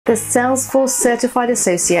The Salesforce Certified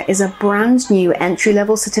Associate is a brand new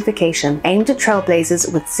entry-level certification aimed at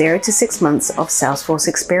Trailblazers with 0 to 6 months of Salesforce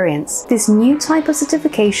experience. This new type of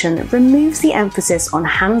certification removes the emphasis on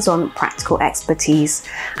hands-on practical expertise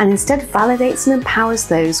and instead validates and empowers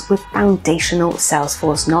those with foundational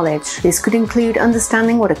Salesforce knowledge. This could include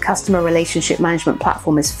understanding what a customer relationship management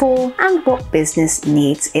platform is for and what business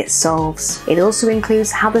needs it solves. It also includes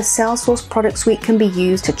how the Salesforce product suite can be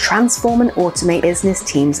used to transform and automate business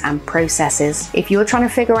teams and processes. If you're trying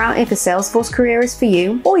to figure out if a Salesforce career is for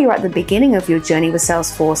you, or you're at the beginning of your journey with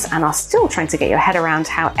Salesforce and are still trying to get your head around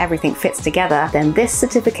how everything fits together, then this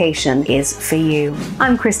certification is for you.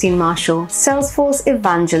 I'm Christine Marshall, Salesforce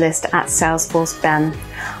Evangelist at Salesforce Ben.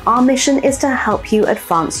 Our mission is to help you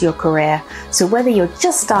advance your career, so whether you're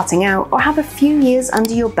just starting out or have a few years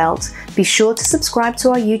under your belt, be sure to subscribe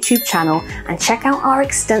to our YouTube channel and check out our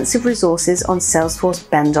extensive resources on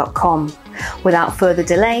salesforceben.com. Without further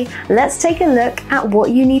delay, let's take a look at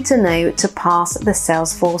what you need to know to pass the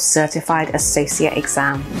Salesforce Certified Associate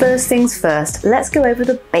exam. First things first, let's go over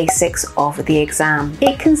the basics of the exam.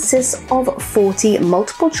 It consists of 40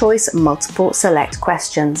 multiple choice, multiple select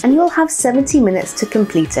questions, and you'll have 70 minutes to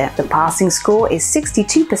complete it. The passing score is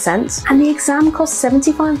 62%, and the exam costs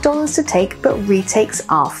 $75 to take, but retakes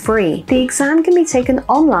are free. The exam can be taken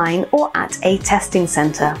online or at a testing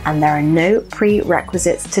center, and there are no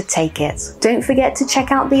prerequisites to take it. Don't forget to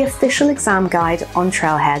check out the official exam guide on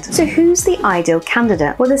Trailhead. So who's the ideal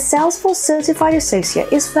candidate? Well, the Salesforce Certified Associate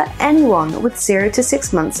is for anyone with 0 to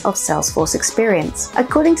 6 months of Salesforce experience.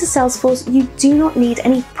 According to Salesforce, you do not need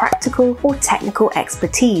any practical or technical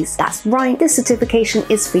expertise. That's right, this certification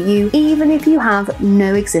is for you even if you have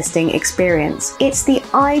no existing experience. It's the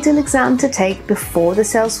ideal exam to take before the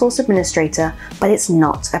Salesforce administrator, but it's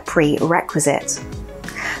not a prerequisite.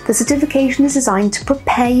 The certification is designed to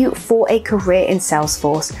prepare you for a career in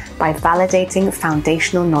Salesforce by validating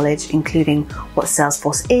foundational knowledge, including what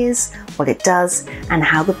Salesforce is, what it does, and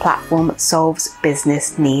how the platform solves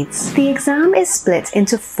business needs. The exam is split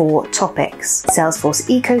into 4 topics: Salesforce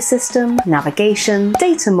ecosystem, navigation,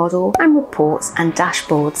 data model, and reports and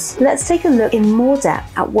dashboards. Let's take a look in more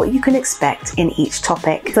depth at what you can expect in each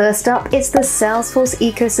topic. First up, it's the Salesforce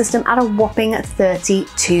ecosystem at a whopping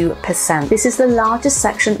 32%. This is the largest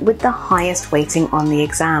section with the highest weighting on the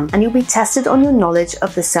exam, and you'll be tested on your knowledge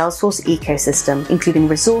of the Salesforce ecosystem, including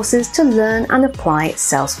resources to learn and apply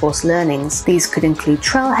Salesforce learnings. These could include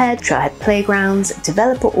Trailhead, Trailhead Playgrounds,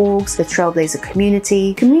 developer orgs, the Trailblazer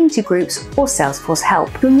community, community groups, or Salesforce Help.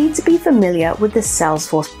 You'll need to be familiar with the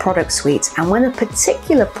Salesforce product suite and when a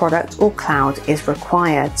particular product or cloud is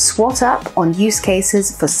required. SWOT up on use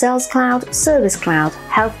cases for Sales Cloud, Service Cloud,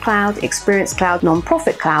 Health Cloud, Experience Cloud,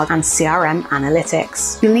 Nonprofit Cloud, and CRM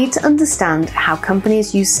Analytics. You'll need to understand how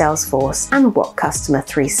companies use Salesforce and what Customer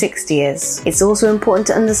 360 is. It's also important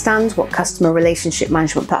to understand what customer relationship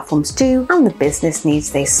management platforms do and the business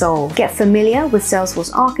needs they solve. Get familiar with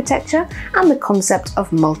Salesforce architecture and the concept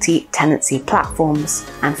of multi-tenancy platforms.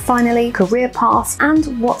 And finally, career paths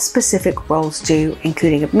and what specific roles do,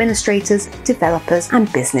 including administrators, developers,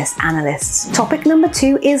 and business analysts. Topic number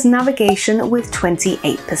 2 is navigation with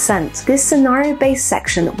 28%. This scenario-based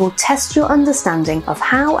section will test your understanding of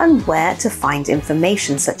how and where to find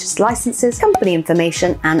information such as licenses, company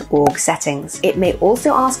information, and org settings. It may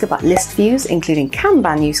also ask about list views, including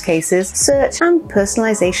Kanban use cases, search, and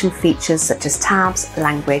personalization features such as tabs,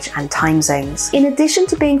 language, and time zones. In addition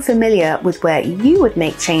to being familiar with where you would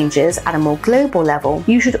make changes at a more global level,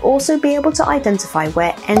 you should also be able to identify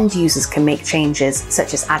where end users can make changes,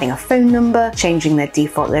 such as adding a phone number, changing their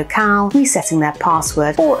default locale, resetting their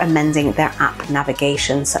password, or amending their app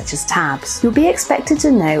navigation, such as tabs. You'll be expected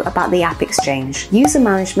to know about the app exchange, user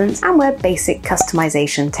management, and where basic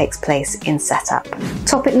customization takes place in setup.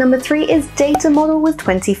 Topic number 3 is data model with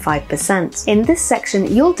 25%. In this section,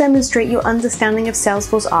 you'll demonstrate your understanding of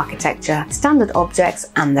Salesforce architecture, standard objects,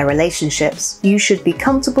 and their relationships. You should be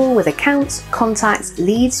comfortable with accounts, contacts,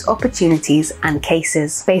 leads, opportunities, and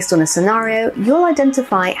cases. Based on a scenario, you'll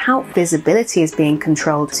identify how visibility is being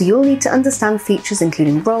controlled, so you'll need to understand features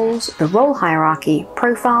including roles, the role hierarchy,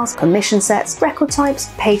 profiles, permission sets, record types,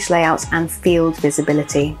 page layouts, and field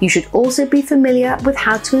visibility. You should also be familiar with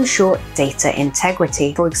how to ensure data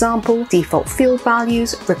integrity. For example, default field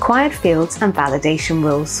values, required fields, and validation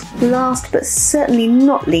rules. Last but certainly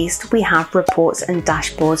not least, we have reports and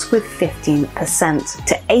dashboards with 15%.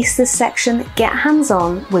 To ace this section, get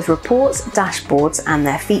hands-on with reports, dashboards, and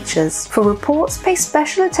their features. For reports, pay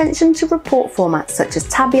special attention to report formats such as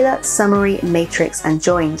tabular, summary, matrix, and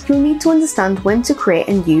joined. You'll need to understand when to create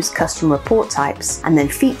and use custom report types, types, and then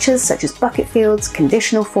features such as bucket fields,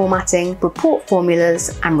 conditional formatting, report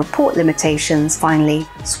formulas, and report limitations. Finally,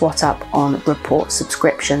 SWOT up on report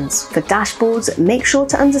subscriptions. For dashboards, make sure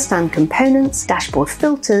to understand components, dashboard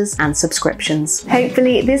filters, and subscriptions.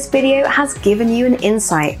 Hopefully, this video has given you an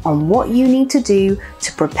insight on what you need to do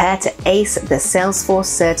to prepare to ace the Salesforce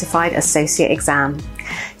Certified Associate exam.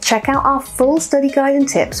 Check out our full study guide and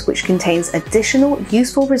tips, which contains additional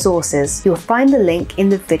useful resources. You'll find the link in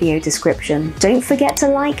the video description. Don't forget to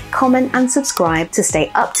like, comment, and subscribe to stay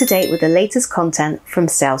up to date with the latest content from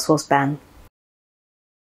Salesforce Ben.